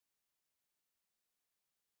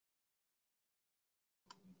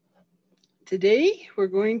Today, we're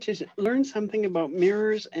going to learn something about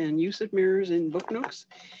mirrors and use of mirrors in book nooks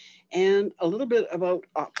and a little bit about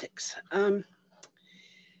optics. I'm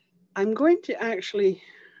going to actually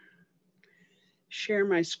share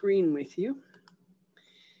my screen with you,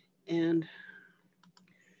 and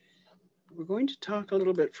we're going to talk a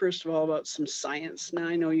little bit, first of all, about some science. Now,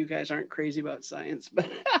 I know you guys aren't crazy about science,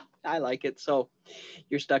 but I like it, so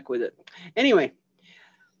you're stuck with it. Anyway,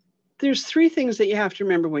 there's three things that you have to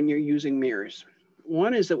remember when you're using mirrors.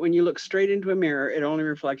 One is that when you look straight into a mirror, it only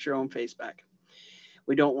reflects your own face back.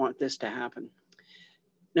 We don't want this to happen.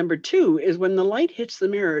 Number two is when the light hits the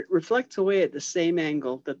mirror, it reflects away at the same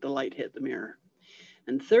angle that the light hit the mirror.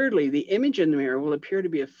 And thirdly, the image in the mirror will appear to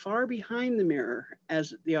be as far behind the mirror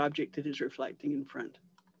as the object it is reflecting in front.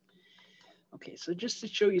 Okay, so just to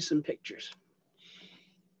show you some pictures.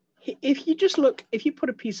 If you put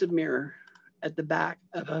a piece of mirror at the back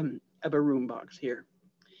of a room box here,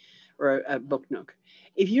 or a book nook,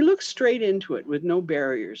 if you look straight into it with no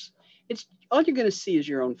barriers, all you're going to see is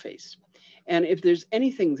your own face. And if there's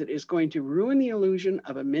anything that is going to ruin the illusion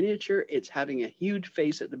of a miniature, it's having a huge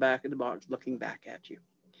face at the back of the box looking back at you.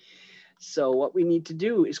 So what we need to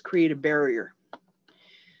do is create a barrier.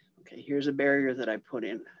 Okay, here's a barrier that I put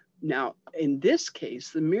in. Now, in this case,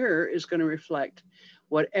 the mirror is going to reflect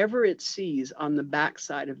whatever it sees on the back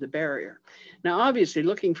side of the barrier. Now, obviously,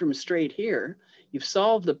 looking from straight here, you've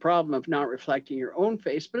solved the problem of not reflecting your own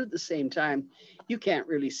face, but at the same time, you can't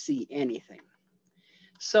really see anything.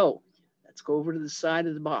 So let's go over to the side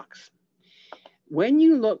of the box. When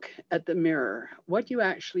you look at the mirror, what you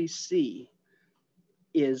actually see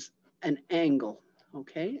is an angle,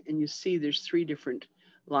 okay? And you see there's three different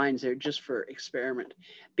lines there just for experiment.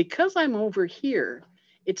 Because I'm over here,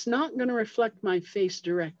 it's not going to reflect my face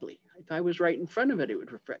directly. If I was right in front of it, it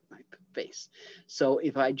would reflect my face. So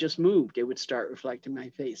if I just moved, it would start reflecting my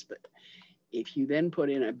face. But if you then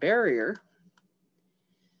put in a barrier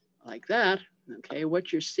like that, okay,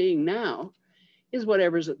 what you're seeing now is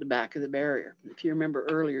whatever's at the back of the barrier. If you remember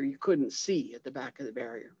earlier, you couldn't see at the back of the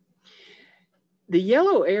barrier. The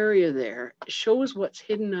yellow area there shows what's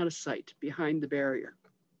hidden out of sight behind the barrier.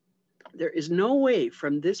 There is no way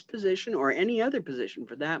from this position or any other position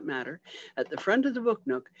for that matter at the front of the book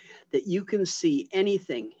nook that you can see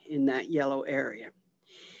anything in that yellow area.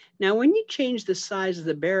 Now, when you change the size of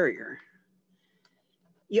the barrier,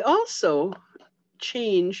 you also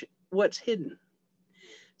change what's hidden.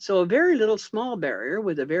 So a very little small barrier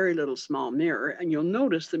with a very little small mirror, and you'll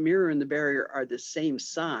notice the mirror and the barrier are the same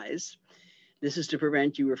size. This is to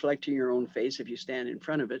prevent you reflecting your own face if you stand in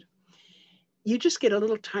front of it. You just get a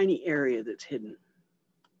little tiny area that's hidden.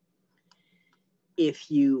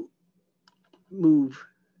 If you move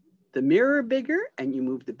the mirror bigger and you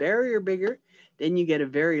move the barrier bigger, then you get a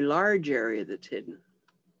very large area that's hidden.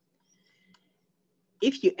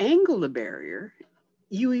 If you angle the barrier,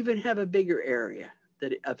 you even have a bigger area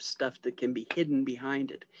of stuff that can be hidden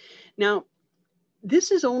behind it. Now,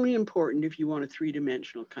 this is only important if you want a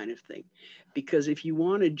three-dimensional kind of thing, because if you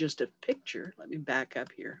wanted just a picture, let me back up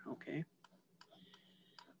here, okay?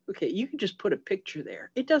 Okay, you can just put a picture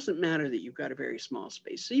there. It doesn't matter that you've got a very small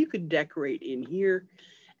space. So you could decorate in here,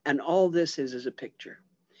 and all this is a picture.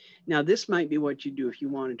 Now, this might be what you do if you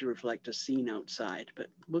wanted to reflect a scene outside, but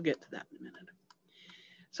we'll get to that in a minute.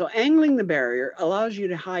 So angling the barrier allows you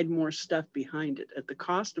to hide more stuff behind it at the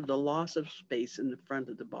cost of the loss of space in the front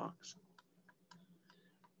of the box.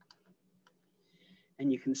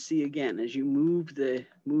 And you can see again, as you move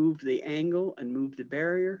the angle and move the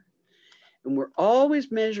barrier, and we're always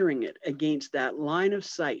measuring it against that line of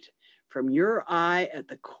sight from your eye at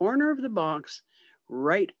the corner of the box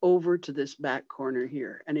right over to this back corner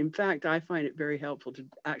here. And in fact, I find it very helpful to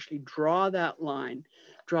actually draw that line,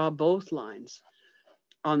 draw both lines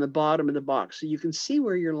on the bottom of the box so you can see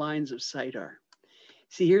where your lines of sight are.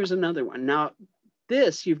 See, here's another one. Now,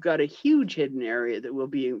 you've got a huge hidden area that will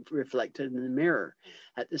be reflected in the mirror.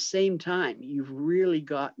 At the same time, you've really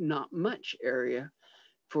got not much area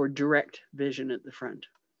for direct vision at the front.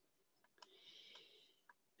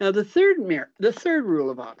 Now, the third rule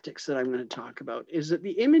of optics that I'm going to talk about is that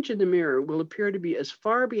the image in the mirror will appear to be as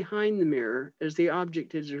far behind the mirror as the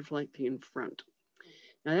object is reflecting in front.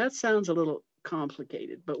 Now, that sounds a little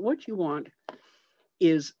complicated, but what you want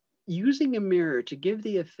is using a mirror to give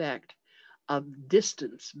the effect of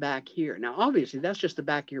distance back here. Now, obviously, that's just the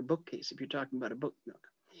back of your bookcase if you're talking about a book nook.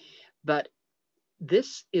 But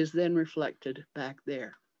this is then reflected back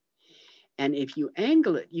there. And if you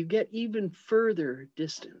angle it, you get even further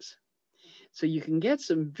distance. So you can get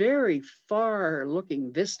some very far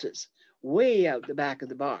looking vistas way out the back of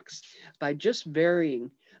the box by just varying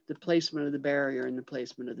the placement of the barrier and the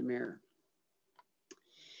placement of the mirror.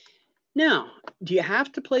 Now, do you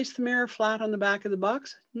have to place the mirror flat on the back of the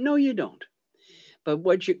box? No, you don't. But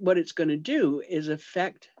what it's going to do is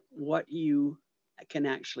affect what you can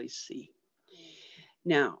actually see.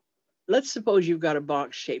 Now, let's suppose you've got a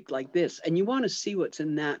box shaped like this and you want to see what's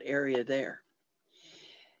in that area there.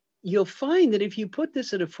 You'll find that if you put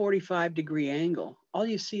this at a 45-degree angle, all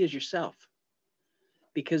you see is yourself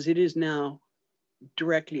because it is now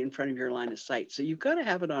directly in front of your line of sight. So you've got to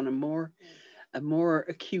have it on a more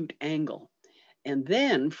acute angle. And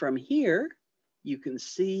then from here, you can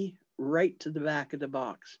see right to the back of the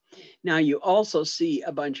box. Now you also see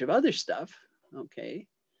a bunch of other stuff, okay?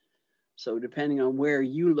 So depending on where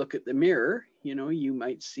you look at the mirror, you know, you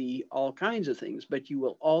might see all kinds of things, but you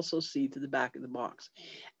will also see to the back of the box.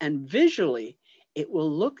 And visually, it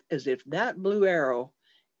will look as if that blue arrow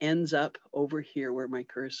ends up over here where my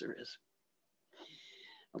cursor is.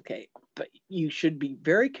 Okay, but you should be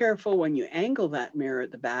very careful when you angle that mirror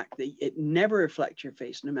at the back that it never reflects your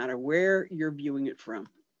face, no matter where you're viewing it from.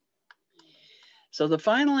 So the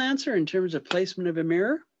final answer in terms of placement of a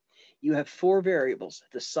mirror, you have 4 variables: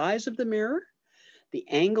 the size of the mirror, the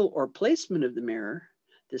angle or placement of the mirror,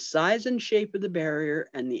 the size and shape of the barrier,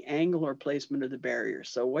 and the angle or placement of the barrier.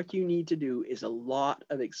 So what you need to do is a lot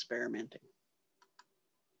of experimenting.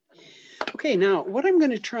 Okay, now what I'm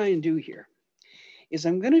going to try and do here is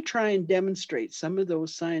I'm going to try and demonstrate some of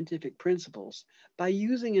those scientific principles by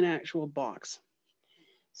using an actual box.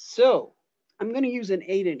 So I'm going to use an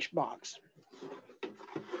 8-inch box.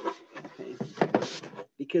 Okay,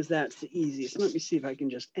 because that's the easiest. Let me see if I can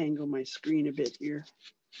just angle my screen a bit here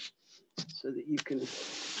so that you can.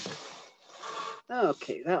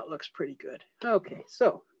 Okay, that looks pretty good. Okay,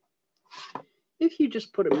 so if you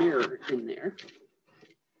just put a mirror in there,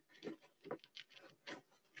 you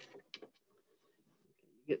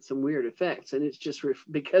get some weird effects, and it's just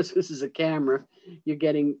because this is a camera, you're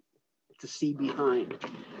getting to see behind.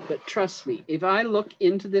 But trust me, if I look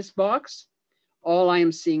into this box, all I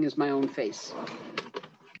am seeing is my own face.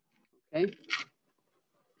 Okay.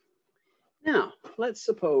 Now, let's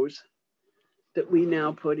suppose that we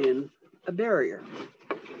now put in a barrier.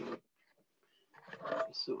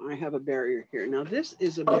 So I have a barrier here. Now this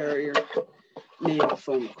is a barrier made of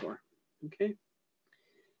foam core, okay?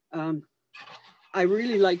 I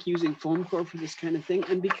really like using foam core for this kind of thing.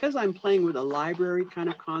 And because I'm playing with a library kind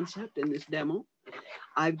of concept in this demo,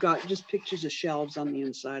 I've got just pictures of shelves on the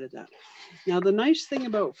inside of that. Now, the nice thing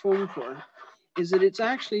about foam core is that it's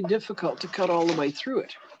actually difficult to cut all the way through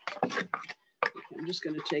it. Okay, I'm just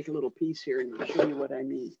going to take a little piece here and show you what I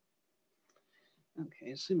mean.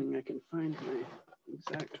 Okay, assuming I can find my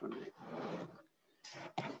exact one.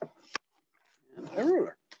 And a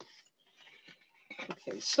ruler.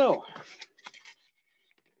 Okay, so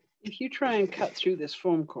if you try and cut through this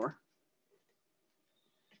foam core,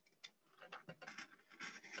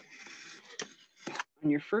 on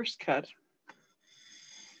your first cut,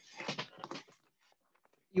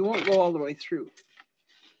 you won't go all the way through,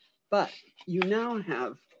 but you now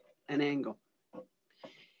have an angle.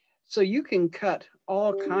 So you can cut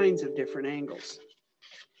all kinds of different angles.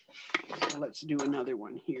 So let's do another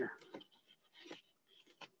one here.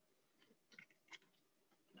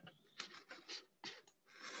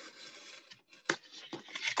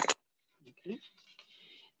 Okay.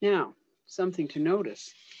 Now, something to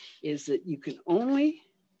notice is that you can only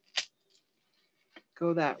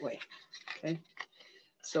go that way, okay?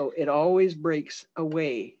 So it always breaks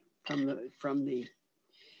away from the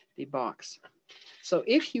box. So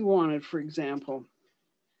if you wanted, for example,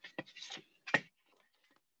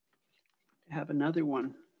 to have another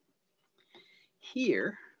one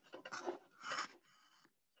here,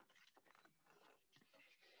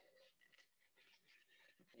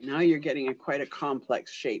 now you're getting quite a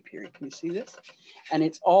complex shape here. Can you see this? And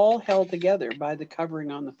it's all held together by the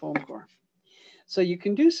covering on the foam core. So you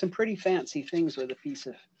can do some pretty fancy things with a piece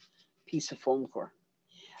of foam core.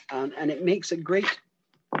 And it makes a great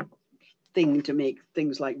thing to make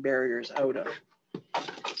things like barriers out of.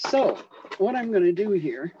 So what I'm going to do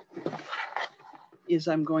here is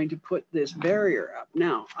I'm going to put this barrier up.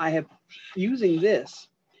 Now, using this,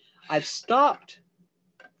 I've stopped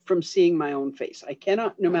from seeing my own face. I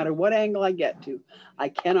cannot, no matter what angle I get to, I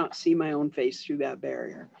cannot see my own face through that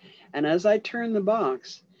barrier. And as I turn the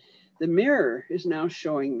box, the mirror is now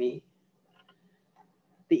showing me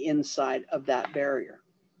the inside of that barrier.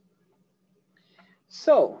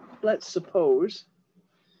 So let's suppose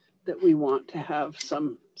that we want to have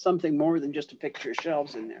something more than just a picture of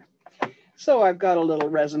shelves in there. So I've got a little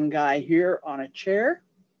resin guy here on a chair.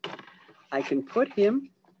 I can put him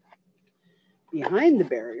behind the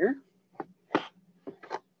barrier.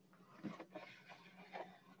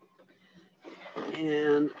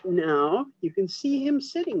 And now you can see him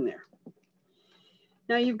sitting there.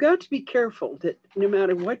 Now you've got to be careful that no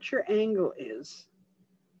matter what your angle is,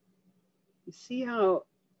 you see how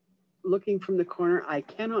looking from the corner, I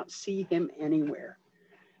cannot see him anywhere.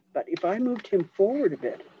 But if I moved him forward a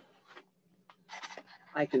bit,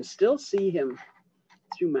 I can still see him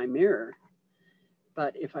through my mirror.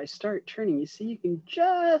 But if I start turning, you see, you can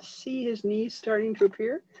just see his knees starting to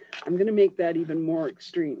appear. I'm going to make that even more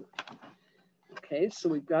extreme. Okay, so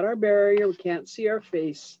we've got our barrier. We can't see our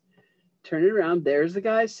face. Turn it around. There's the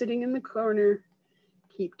guy sitting in the corner.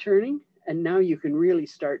 Keep turning. And now you can really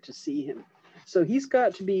start to see him. So he's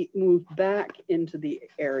got to be moved back into the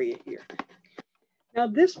area here. Now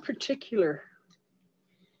this particular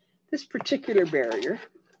barrier,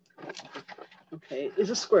 okay, is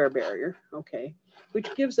a square barrier, okay, which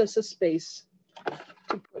gives us a space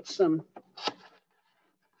to put some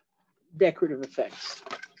decorative effects.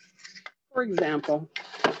 For example,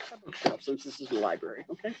 since this is a library,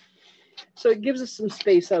 okay? So it gives us some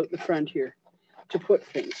space out the front here to put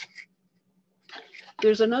things.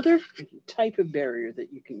 There's another type of barrier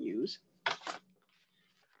that you can use.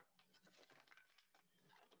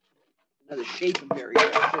 Another shape of barrier,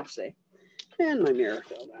 I should say. And my mirror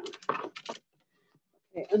fell down.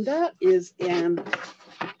 Okay, and that is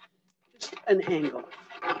just an angle.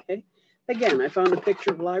 Okay. Again, I found a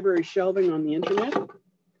picture of library shelving on the internet.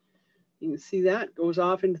 You can see that goes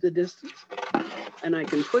off into the distance. And I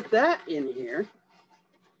can put that in here.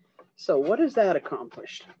 So what has that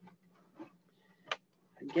accomplished?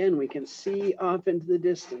 Again, we can see off into the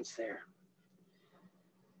distance there.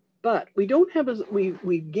 But we don't have,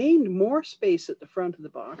 we've gained more space at the front of the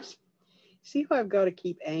box. See how I've got to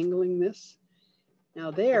keep angling this?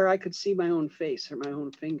 Now there, I could see my own face or my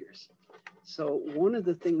own fingers. So one of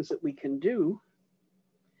the things that we can do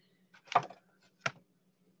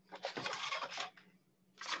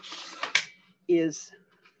is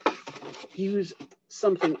use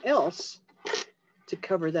something else to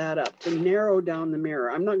cover that up, to narrow down the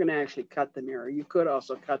mirror. I'm not going to actually cut the mirror. You could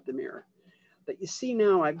also cut the mirror. But you see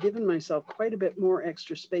now I've given myself quite a bit more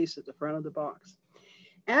extra space at the front of the box,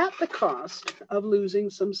 at the cost of losing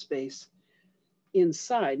some space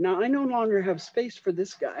inside. Now I no longer have space for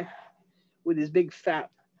this guy with his big fat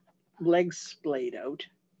legs splayed out.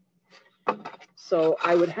 So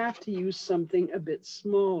I would have to use something a bit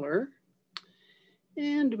smaller.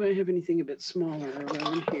 And do I have anything a bit smaller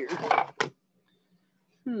around here?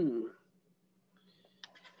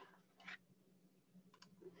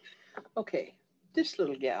 Okay, this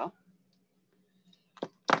little gal,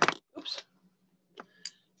 oops,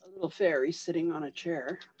 a little fairy sitting on a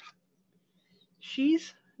chair.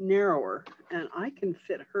 She's narrower and I can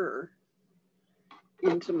fit her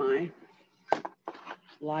into my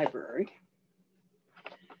library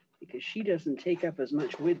because she doesn't take up as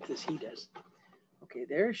much width as he does. Okay,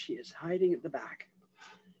 there she is hiding at the back.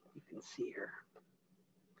 You can see her.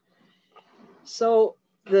 So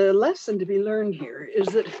the lesson to be learned here is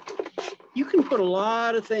that you can put a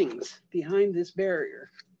lot of things behind this barrier.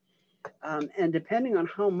 And depending on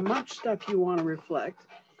how much stuff you want to reflect,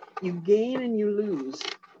 you gain and you lose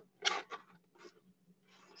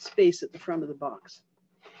space at the front of the box.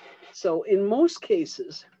 So in most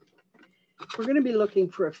cases, we're going to be looking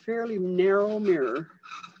for a fairly narrow mirror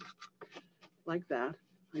like that.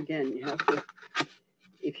 Again, you have to,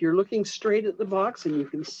 if you're looking straight at the box and you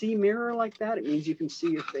can see mirror like that, it means you can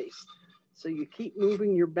see your face. So you keep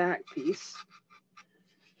moving your back piece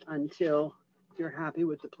until you're happy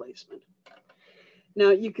with the placement. Now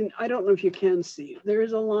you can, I don't know if you can see, there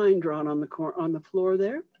is a line drawn on the floor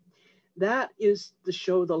there. That is to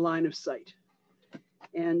show the line of sight.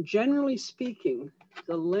 And generally speaking,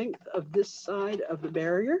 the length of this side of the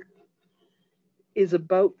barrier is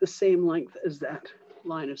about the same length as that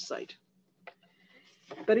line of sight.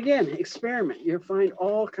 But again, experiment. You'll find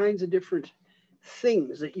all kinds of different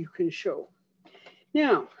things that you can show.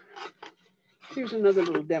 Now, here's another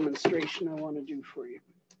little demonstration I want to do for you.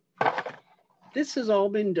 This has all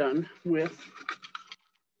been done with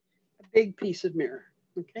a big piece of mirror,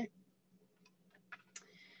 okay?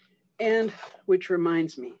 And which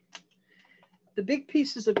reminds me, the big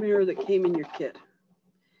pieces of mirror that came in your kit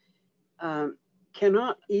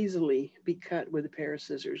cannot easily be cut with a pair of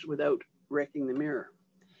scissors without wrecking the mirror.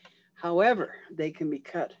 However, they can be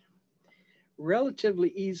cut relatively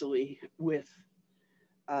easily with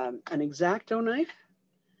an X-Acto knife,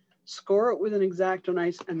 score it with an X-Acto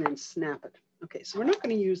knife, and then snap it. Okay, so we're not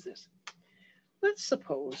going to use this. Let's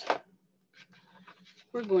suppose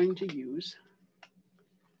we're going to use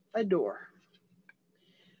a door.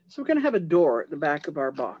 So we're going to have a door at the back of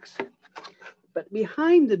our box. But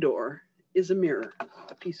behind the door is a mirror,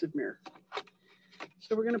 a piece of mirror.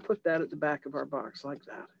 So we're going to put that at the back of our box like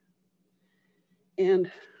that.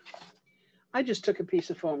 And I just took a piece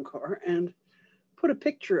of foam core and put a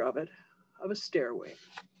picture of it, of a stairway.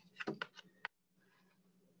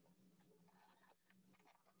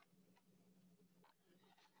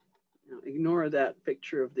 Now, ignore that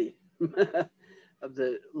picture of the of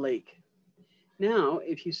the lake. Now,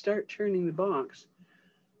 if you start turning the box,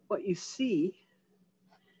 what you see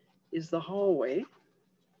is the hallway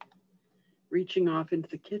reaching off into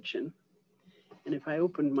the kitchen. And if I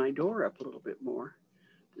opened my door up a little bit more,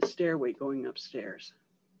 the stairway going upstairs.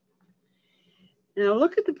 Now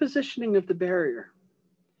look at the positioning of the barrier.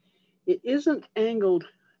 It isn't angled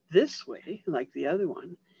this way like the other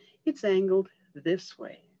one. It's angled this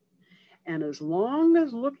way. And as long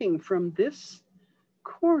as looking from this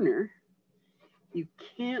corner, you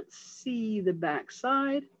can't see the back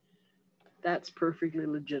side, that's perfectly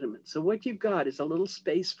legitimate. So what you've got is a little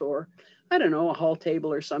space for, I don't know, a hall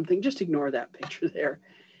table or something. Just ignore that picture there.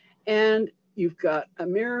 And you've got a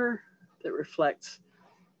mirror that reflects.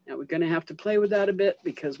 Now we're going to have to play with that a bit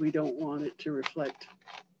because we don't want it to reflect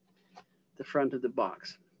the front of the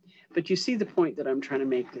box. But you see the point that I'm trying to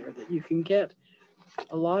make there, that you can get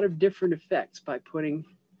a lot of different effects by putting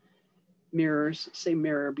mirrors, say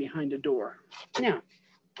mirror behind a door. Now,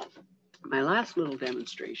 my last little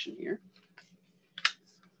demonstration here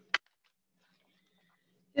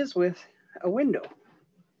is with a window.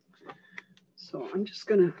 So I'm just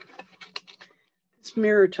gonna, this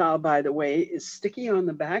mirror tile, by the way, is sticky on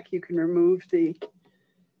the back. You can remove the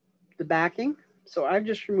backing. So I've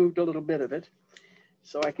just removed a little bit of it.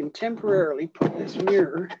 So I can temporarily put this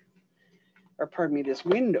mirror, or pardon me, this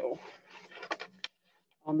window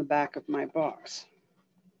on the back of my box.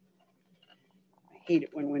 I hate it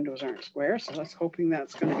when windows aren't square, so let's hoping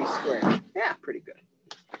that's gonna be square. Yeah, pretty good.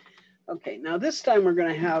 Okay, now this time we're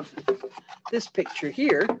going to have this picture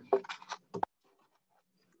here. I'm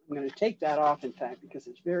going to take that off, in fact, because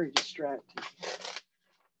it's very distracting.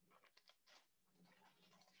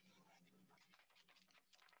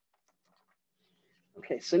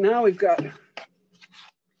 Okay, so now we've got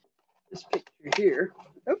this picture here.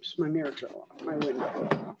 Oops, my mirror fell off, my window.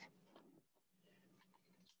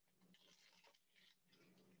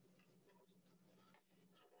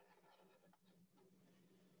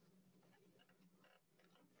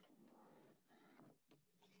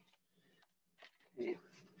 Okay.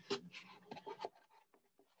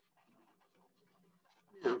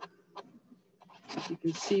 Now, you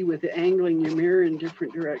can see with angling your mirror in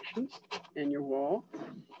different directions and your wall,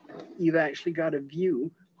 you've actually got a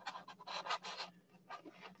view .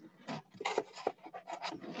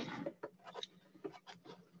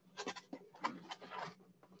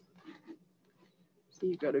 So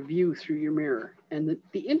you've got a view through your mirror. And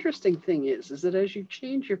the interesting thing is that as you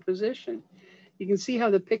change your position, you can see how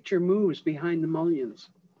the picture moves behind the mullions.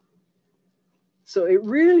 So it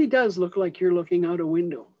really does look like you're looking out a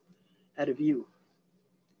window at a view.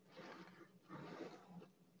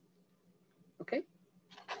 Okay.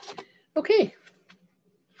 Okay.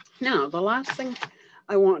 Now, the last thing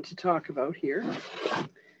I want to talk about here, I'm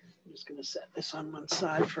just going to set this on one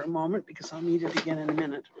side for a moment because I'll need it again in a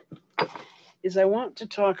minute, is I want to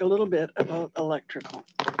talk a little bit about electrical.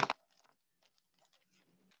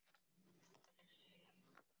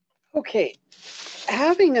 Okay,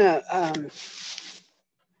 having a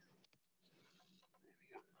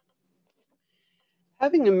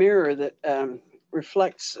mirror that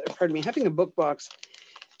reflects, pardon me, having a book box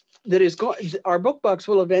that is going, our book box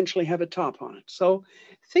will eventually have a top on it. So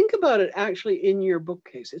think about it actually in your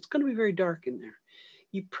bookcase. It's going to be very dark in there.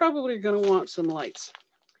 You probably are going to want some lights.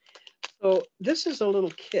 So this is a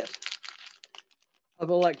little kit of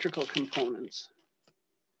electrical components.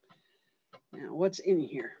 Now, what's in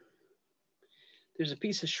here? There's a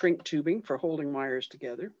piece of shrink tubing for holding wires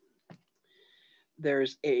together.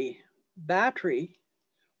 There's a battery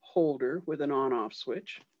holder with an on-off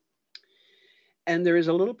switch. And there is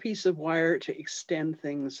a little piece of wire to extend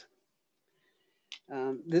things.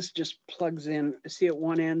 This just plugs in. See at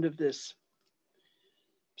one end of this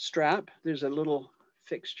strap, there's a little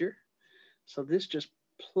fixture. So this just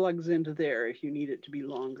plugs into there if you need it to be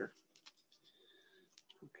longer.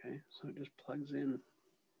 Okay, so it just plugs in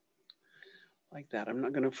like that. I'm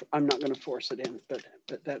not gonna force it in, but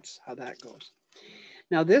that's how that goes.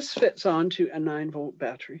 Now this fits onto a 9-volt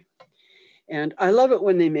battery. And I love it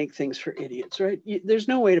when they make things for idiots, right? There's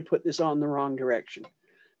no way to put this on the wrong direction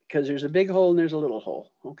because there's a big hole and there's a little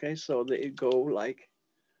hole. Okay, so they go like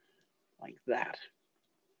that.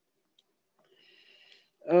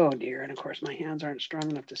 Oh dear, and of course my hands aren't strong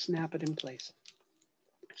enough to snap it in place.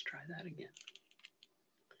 Let's try that again.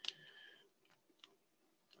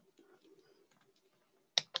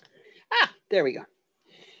 Ah, there we go.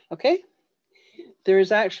 Okay. There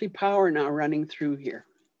is actually power now running through here.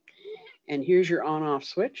 And here's your on-off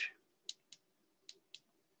switch.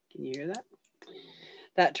 Can you hear that?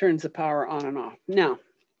 That turns the power on and off. Now,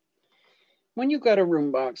 when you've got a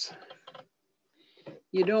room box,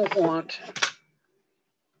 you don't want,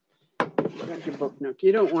 your book Nook,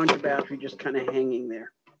 you don't want your battery just kind of hanging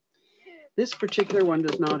there. This particular one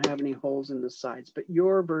does not have any holes in the sides, but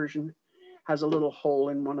your version has a little hole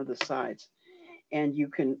in one of the sides. And you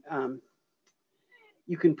can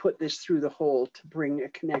put this through the hole to bring a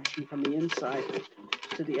connection from the inside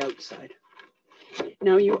to the outside.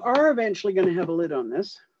 Now you are eventually going to have a lid on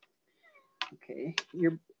this. Okay,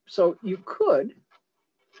 so you could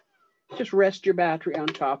just rest your battery on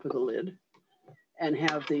top of the lid and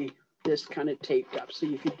have this kind of taped up so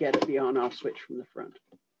you could get the on-off switch from the front.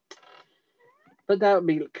 But that would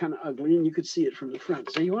be kind of ugly and you could see it from the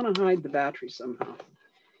front. So you want to hide the battery somehow.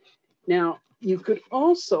 Now you could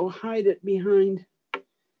also hide it behind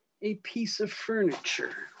a piece of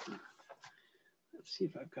furniture. Let's see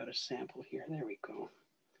if I've got a sample here. There we go.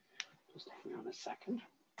 Just hang on a second.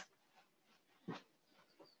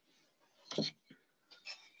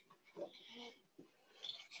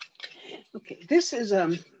 Okay, this is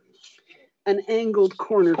an angled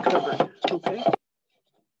corner cupboard, okay?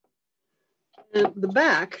 And the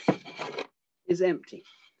back is empty.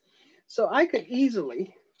 So I could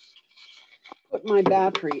easily put my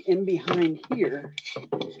battery in behind here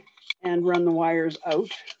and run the wires out.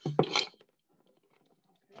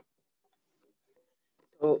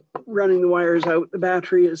 So running the wires out, the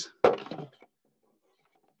battery is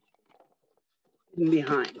hidden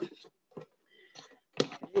behind. Okay.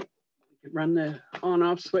 We could run the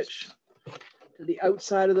on-off switch to the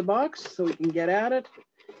outside of the box so we can get at it,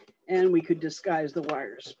 and we could disguise the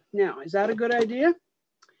wires. Now, is that a good idea?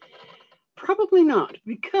 Probably not,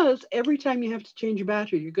 because every time you have to change your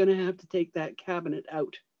battery, you're going to have to take that cabinet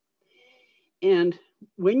out. And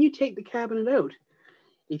when you take the cabinet out,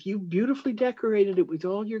 if you beautifully decorated it with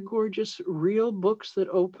all your gorgeous real books that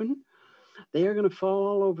open, they are going to fall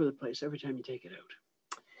all over the place every time you take it out.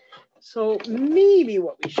 So maybe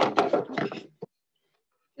what we should do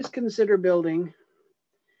is consider building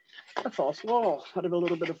a false wall out of a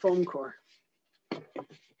little bit of foam core,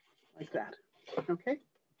 like that, okay?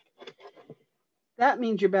 That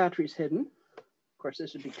means your battery's hidden. Of course,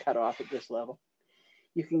 this would be cut off at this level.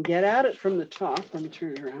 You can get at it from the top. Let me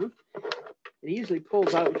turn it around. It easily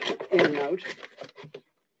pulls out, in and out.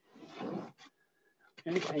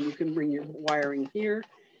 Okay, and you can bring your wiring here.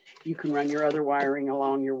 You can run your other wiring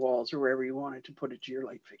along your walls or wherever you wanted to put it to your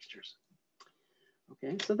light fixtures.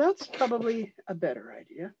 Okay, so that's probably a better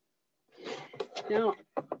idea. Now,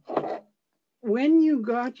 when you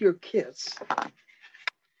got your kits,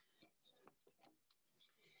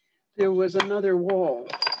 there was another wall.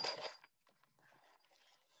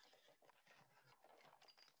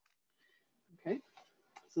 Okay,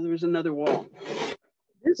 so there was another wall.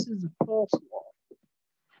 This is a false wall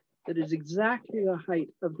that is exactly the height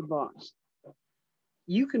of the box.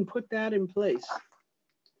 You can put that in place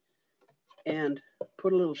and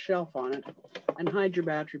put a little shelf on it and hide your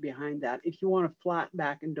battery behind that if you want a flat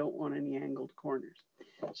back and don't want any angled corners.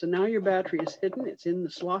 So now your battery is hidden. It's in the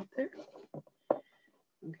slot there.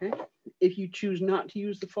 Okay. If you choose not to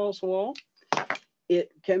use the false wall,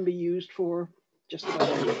 it can be used for just about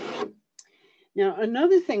anything. Now,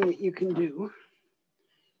 another thing that you can do,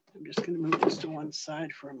 I'm just going to move this to one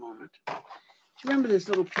side for a moment. Do you remember this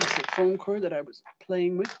little piece of foam core that I was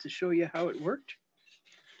playing with to show you how it worked?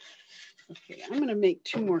 Okay, I'm going to make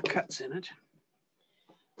 2 more cuts in it.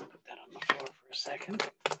 Put that on the floor for a second.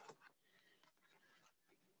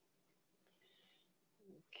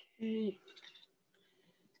 Okay.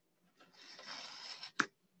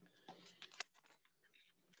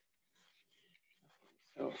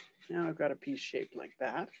 So now I've got a piece shaped like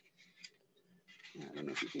that. I don't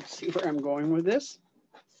know if you can see where I'm going with this.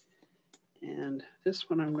 And this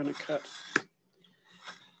one I'm going to cut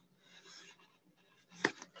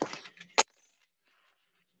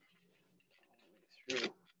through.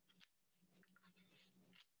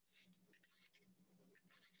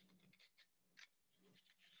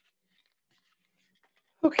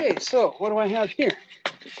 Okay, so what do I have here?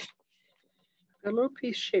 A little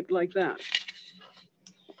piece shaped like that.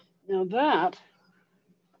 Now that,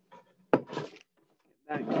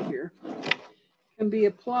 back to here, can be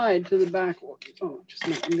applied to the back. Oh, just a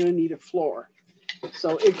minute, I'm going to need a floor.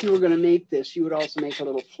 So if you were going to make this, you would also make a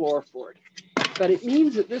little floor for it. But it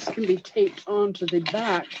means that this can be taped onto the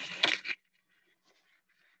back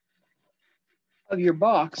of your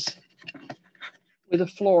box with a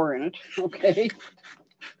floor in it, okay?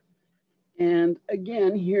 And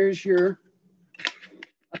again, here's a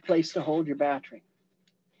place to hold your battery.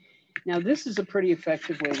 Now, this is a pretty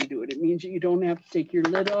effective way to do it. It means that you don't have to take your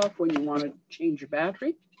lid off when you want to change your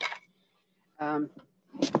battery.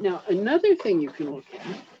 Now, another thing you can look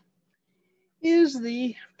at is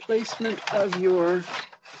the placement of your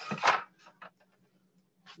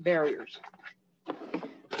barriers.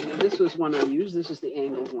 Now, this was one I used. This is the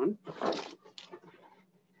angled one.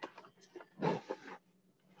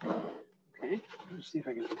 Okay, let's see if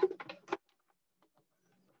I can.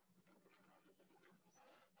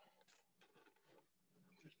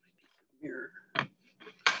 Mirror.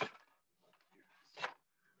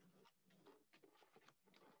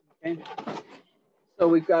 Okay, so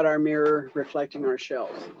we've got our mirror reflecting our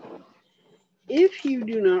shelves. If you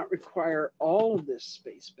do not require all of this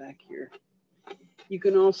space back here, you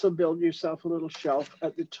can also build yourself a little shelf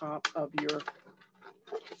at the top of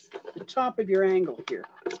your angle here.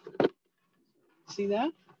 See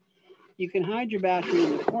that? You can hide your battery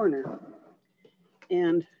in the corner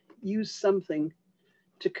and use something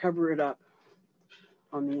to cover it up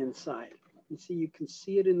on the inside. You see, you can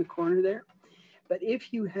see it in the corner there. But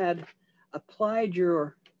if you had applied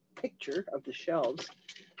your picture of the shelves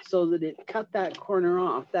so that it cut that corner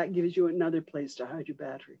off, that gives you another place to hide your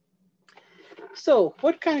battery. So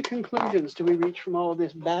what kind of conclusions do we reach from all of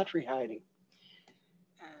this battery hiding?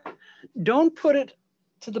 Don't put it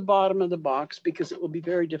to the bottom of the box because it will be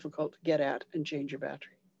very difficult to get at and change your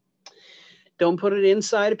battery. Don't put it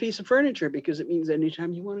inside a piece of furniture because it means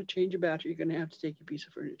anytime you want to change your battery, you're going to have to take your piece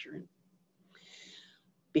of furniture in.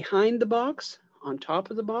 Behind the box, on top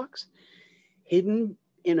of the box, hidden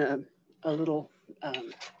in a little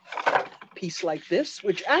piece like this,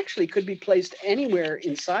 which actually could be placed anywhere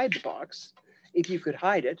inside the box if you could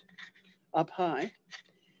hide it up high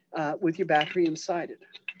with your battery inside it.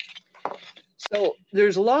 So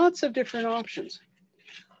there's lots of different options.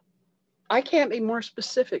 I can't be more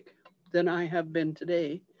specific than I have been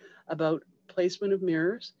today about placement of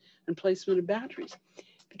mirrors and placement of batteries,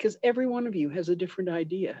 because every one of you has a different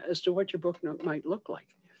idea as to what your book nook might look like.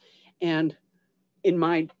 And in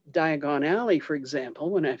my Diagon Alley, for example,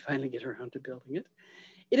 when I finally get around to building it,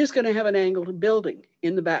 it is going to have an angled building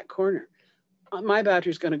in the back corner. My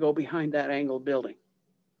battery is going to go behind that angled building.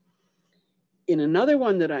 In another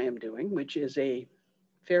one that I am doing, which is a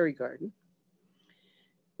fairy garden,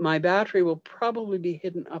 my battery will probably be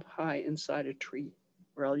hidden up high inside a tree,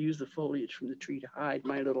 where I'll use the foliage from the tree to hide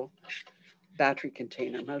my little battery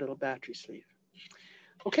container, my little battery sleeve.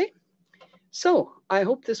 Okay, so I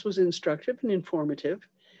hope this was instructive and informative.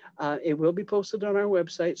 It will be posted on our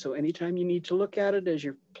website, so anytime you need to look at it as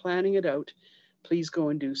you're planning it out, please go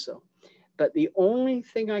and do so. But the only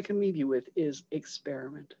thing I can leave you with is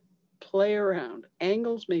experiment. Play around.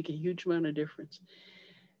 Angles make a huge amount of difference.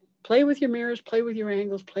 Play with your mirrors, play with your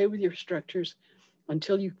angles, play with your structures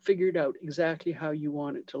until you figured out exactly how you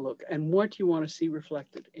want it to look and what you want to see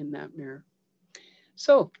reflected in that mirror.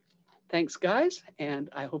 So, thanks guys, and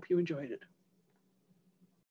I hope you enjoyed it.